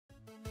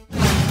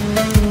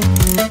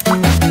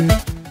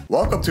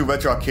Welcome to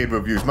Retro Arcade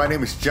Reviews. My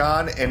name is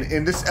John, and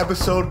in this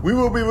episode, we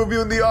will be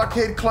reviewing the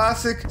arcade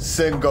classic,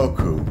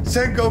 Sengoku.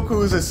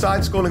 Sengoku is a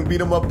side-scrolling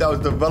beat-em-up that was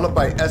developed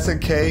by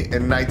SNK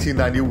in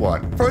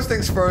 1991. First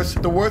things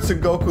first, the word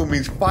Sengoku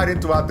means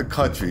fighting throughout the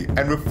country,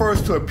 and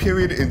refers to a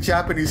period in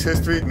Japanese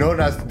history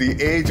known as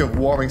the Age of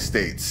Warring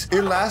States.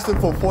 It lasted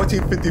from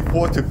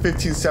 1454 to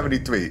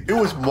 1573. It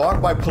was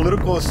marked by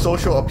political and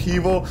social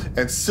upheaval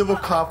and civil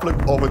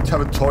conflict over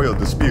territorial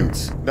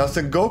disputes. Now,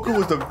 Sengoku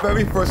was the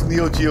very first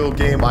Neo Geo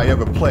game I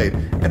ever played,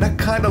 and I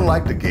kinda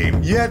liked the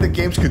game. Yeah, the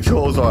game's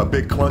controls are a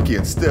bit clunky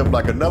and stiff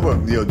like a number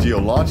of Neo Geo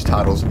launch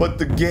titles, but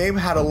the game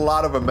had a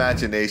lot of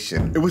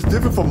imagination. It was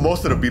different from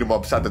most of the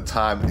beat-em-ups at the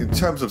time in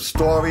terms of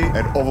story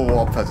and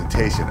overall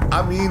presentation.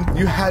 I mean,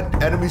 you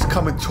had enemies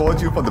coming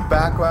towards you from the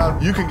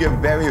background, you could get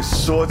various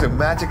swords and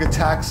magic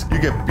attacks, you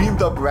get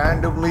beamed up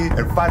randomly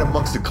and fight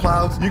amongst the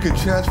clouds, you can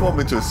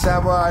transform into a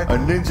samurai, a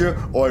ninja,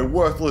 or a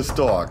worthless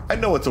dog. I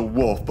know it's a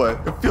wolf,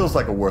 but it feels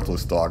like a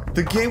worthless dog.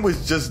 The game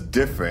was just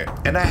different,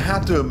 and I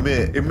have to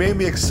admit, it made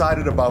me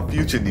excited about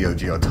future Neo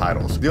Geo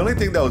titles. The only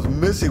thing that was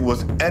missing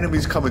was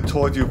enemies coming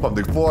towards you from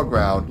the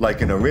foreground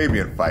like an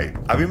Arabian fight.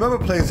 I remember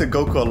playing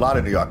Sengoku a lot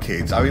in the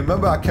arcades. I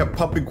remember I kept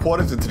pumping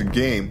quarters into the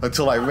game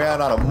until I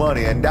ran out of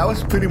money, and that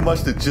was pretty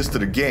much the gist of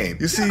the game.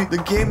 You see,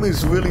 the game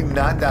is really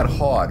not that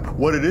hard.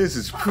 What it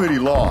is pretty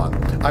long.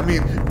 I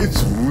mean,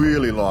 it's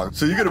really long,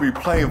 so you're gonna be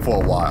playing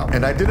for a while.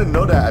 And I didn't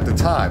know that at the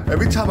time.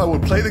 Every time I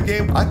would play the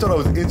game, I thought I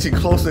was inching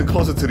closer and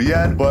closer to the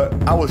end, but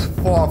I was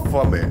far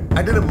from it.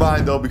 I didn't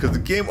mind though, because the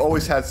game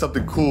always had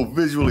something cool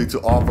visually to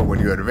offer when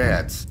you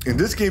advance. In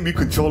this game, you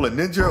control a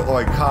ninja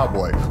or a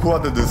cowboy, who are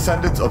the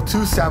descendants of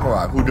two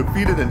samurai who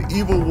defeated an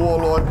evil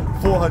warlord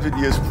 400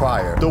 years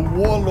prior. The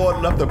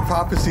warlord left a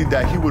prophecy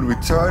that he would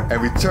return,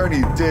 and return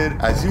he did,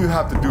 as you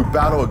have to do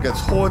battle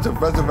against hordes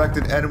of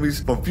resurrected enemies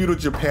from feudal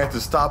Japan to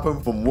stop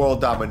him from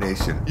world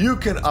domination. You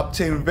can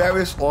obtain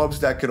various orbs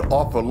that can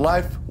offer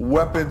life,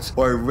 weapons,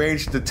 or a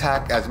ranged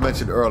attack as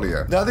mentioned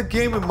earlier. Now, the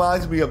game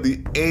reminds me of the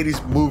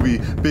 80s movie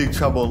Big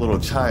Trouble in Little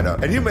China,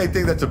 and you may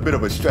think that's a bit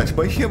of a stretch,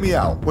 but hear me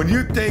out. When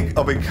you think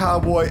of a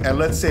cowboy and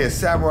let's say a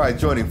samurai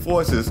joining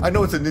forces, I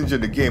know it's a ninja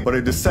in the game, but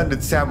a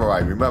descendant samurai,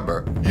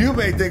 remember? You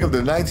may think of the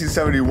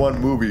 1971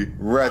 movie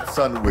Red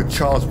Sun with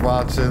Charles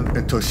Bronson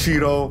and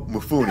Toshiro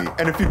Mifune,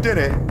 and if you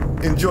didn't,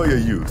 enjoy your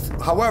youth.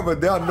 However,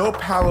 there are no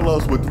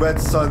parallels with Red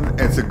Sun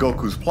and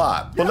Sengoku's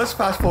plot. But let's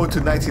fast forward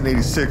to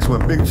 1986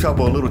 when Big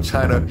Trouble in Little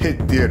China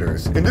hit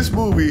theaters. In this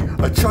movie,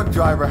 a truck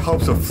driver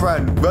helps a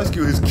friend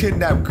rescue his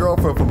kidnapped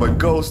girlfriend from a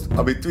ghost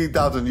of a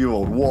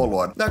 3,000-year-old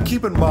warlord. Now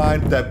keep in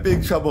mind that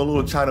Big Trouble in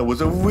Little China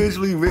was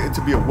originally written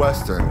to be a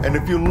western, and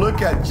if you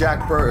look at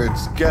Jack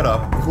Burton's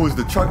getup, who is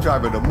the truck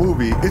driver in the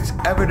movie, it's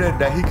evident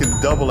that he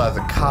can double as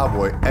a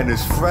cowboy, and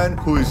his friend,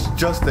 who is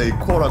just a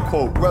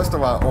quote-unquote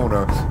restaurant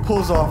owner,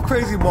 pulls off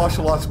crazy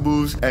martial arts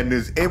moves and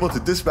is able to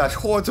dispatch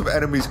hordes of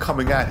enemies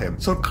coming at him.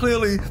 So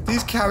clearly,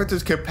 these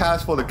characters can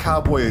pass for the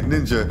cowboy and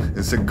ninja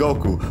in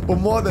Sengoku, but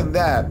more than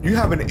that, you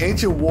have an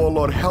ancient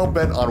warlord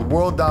hell-bent on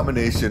world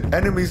domination,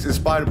 enemies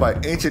inspired by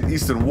ancient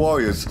Eastern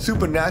warriors,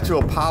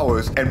 supernatural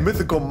powers, and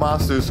mythical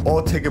monsters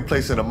all taking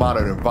place in a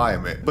modern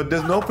environment. But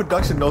there's no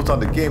production notes on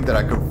the game that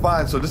I could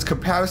find, so this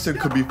comparison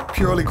could be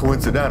purely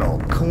coincidental.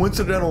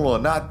 Coincidental or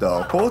not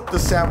though, both the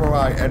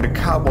samurai and the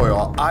cowboy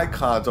are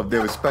icons of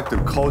their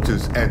respective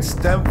cultures and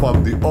stem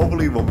from the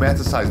overly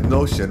romanticized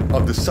notion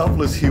of the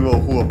selfless hero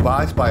who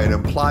abides by an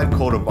implied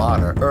code of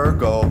honor,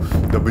 ergo,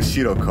 the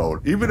Bushido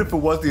Code. Even if it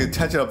was the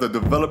intention of the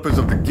developers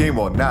of the game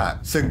or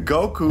not,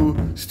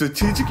 Sengoku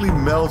strategically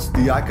melds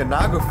the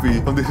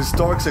iconography from the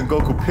historic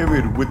Sengoku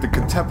period with the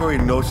contemporary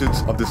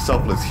notions of the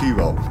selfless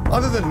hero.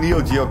 Other than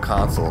Neo Geo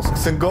consoles,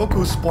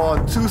 Sengoku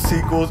spawned 2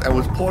 sequels and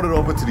was ported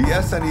over to the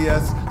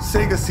SNES,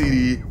 Sega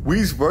CD,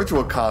 Wii's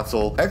Virtual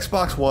Console,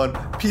 Xbox One,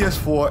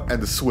 PS4,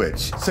 and the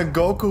Switch.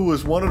 Sengoku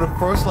was one of the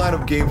first line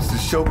of games to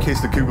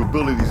showcase the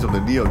capabilities of the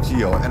Neo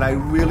Geo, and I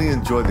really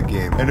enjoyed the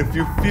game. And if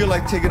you feel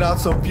like taking out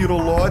some feudal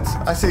lords,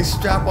 I say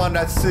strap on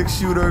that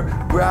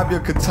 6-shooter, grab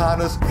your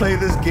katanas, play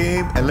this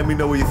game, and let me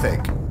know what you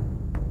think.